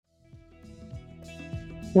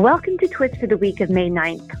Welcome to Twist for the week of May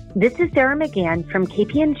 9th. This is Sarah McGann from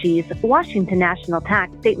KPMG's Washington National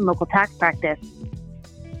Tax State and Local Tax Practice.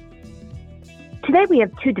 Today we have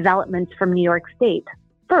two developments from New York State.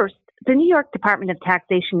 First, the New York Department of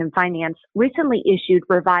Taxation and Finance recently issued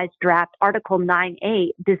revised draft Article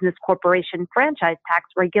 9A Business Corporation Franchise Tax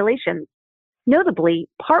Regulations. Notably,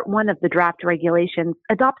 Part 1 of the draft regulations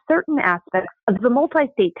adopts certain aspects of the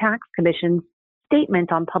Multi-State Tax Commission's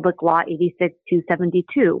Statement on Public Law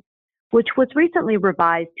 86-272, which was recently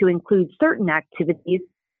revised to include certain activities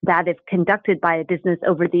that, if conducted by a business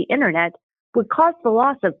over the Internet, would cause the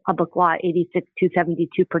loss of Public Law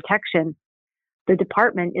 86-272 protection. The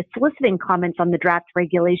department is soliciting comments on the draft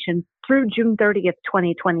regulations through June 30th,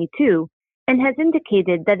 2022, and has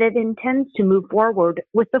indicated that it intends to move forward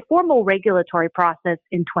with the formal regulatory process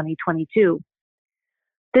in 2022.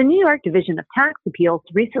 The New York Division of Tax Appeals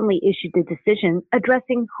recently issued a decision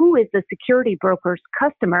addressing who is the security broker's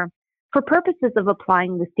customer for purposes of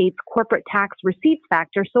applying the state's corporate tax receipts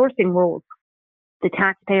factor sourcing rules. The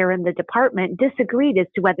taxpayer and the department disagreed as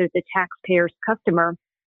to whether the taxpayer's customer,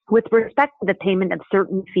 with respect to the payment of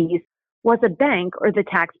certain fees, was a bank or the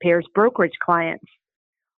taxpayer's brokerage clients.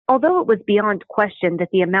 Although it was beyond question that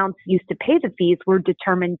the amounts used to pay the fees were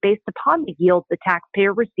determined based upon the yield the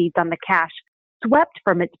taxpayer received on the cash swept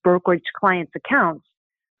from its brokerage clients' accounts,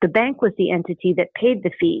 the bank was the entity that paid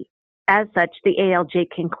the fee. As such, the ALJ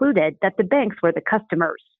concluded that the banks were the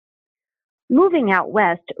customers. Moving out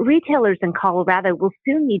west, retailers in Colorado will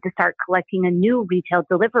soon need to start collecting a new retail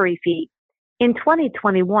delivery fee. In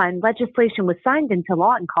 2021, legislation was signed into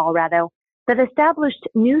law in Colorado that established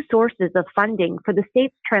new sources of funding for the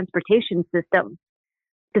state's transportation system.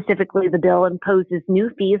 Specifically, the bill imposes new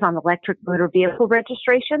fees on electric motor vehicle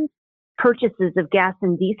registrations, purchases of gas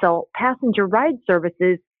and diesel, passenger ride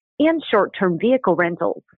services, and short-term vehicle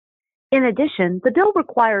rentals. In addition, the bill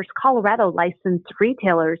requires Colorado licensed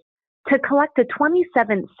retailers to collect a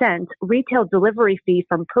 27-cent retail delivery fee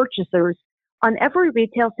from purchasers on every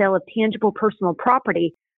retail sale of tangible personal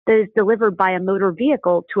property that is delivered by a motor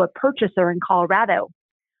vehicle to a purchaser in Colorado.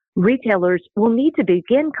 Retailers will need to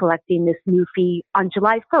begin collecting this new fee on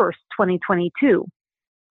July 1st, 2022.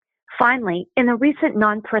 Finally, in a recent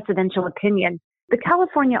non-presidential opinion, the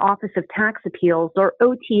California Office of Tax Appeals, or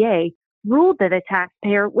OTA, ruled that a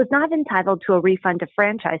taxpayer was not entitled to a refund of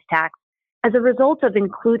franchise tax as a result of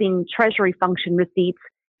including Treasury function receipts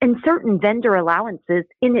and certain vendor allowances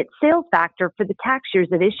in its sales factor for the tax years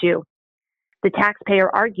at issue. The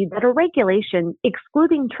taxpayer argued that a regulation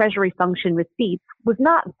excluding Treasury function receipts was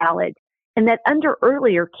not valid, and that under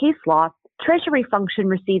earlier case law, Treasury function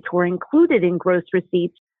receipts were included in gross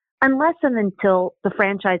receipts unless and until the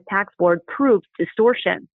Franchise Tax Board proved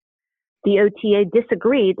distortion. The OTA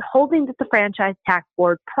disagreed, holding that the Franchise Tax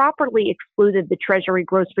Board properly excluded the Treasury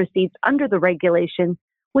gross receipts under the regulation,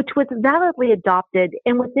 which was validly adopted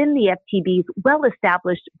and within the FTB's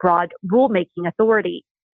well-established broad rulemaking authority.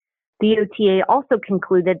 The OTA also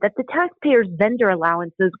concluded that the taxpayer's vendor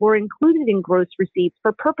allowances were included in gross receipts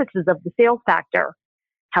for purposes of the sales factor.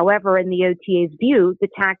 However, in the OTA's view, the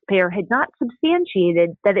taxpayer had not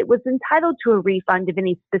substantiated that it was entitled to a refund of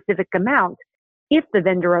any specific amount if the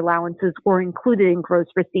vendor allowances were included in gross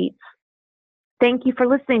receipts. Thank you for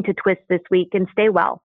listening to Twist this week, and stay well.